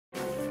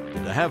the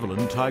de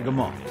Havilland Tiger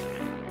Moth.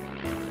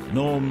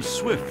 Norm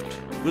Swift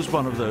was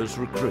one of those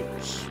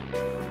recruits.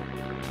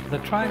 The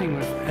training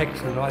was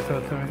excellent. I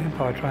thought the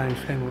Empire Training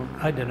Scheme,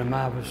 they did a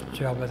marvellous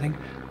job, I think.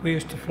 We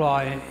used to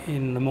fly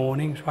in the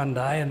mornings one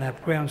day and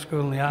have ground school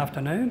in the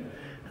afternoon,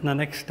 and the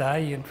next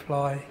day you'd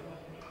fly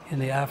in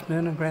the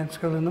afternoon and ground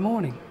school in the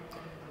morning.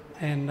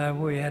 And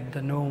we had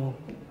the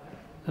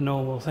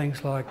normal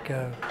things like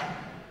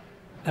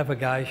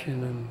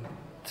navigation and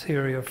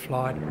theory of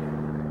flight.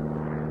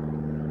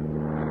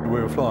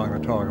 We were flying the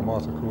Tiger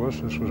Moth, of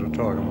course. This was a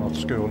Tiger Moth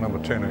school, number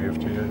 10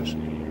 EFTS.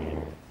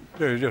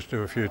 Yeah, just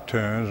do a few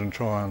turns and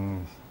try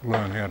and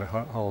learn how to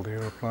hold the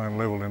aeroplane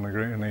level in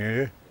the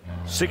air.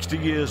 60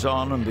 years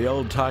on and the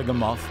old Tiger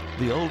Moth,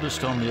 the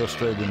oldest on the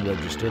Australian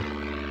register,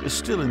 is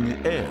still in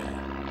the air,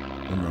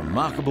 in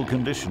remarkable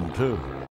condition too.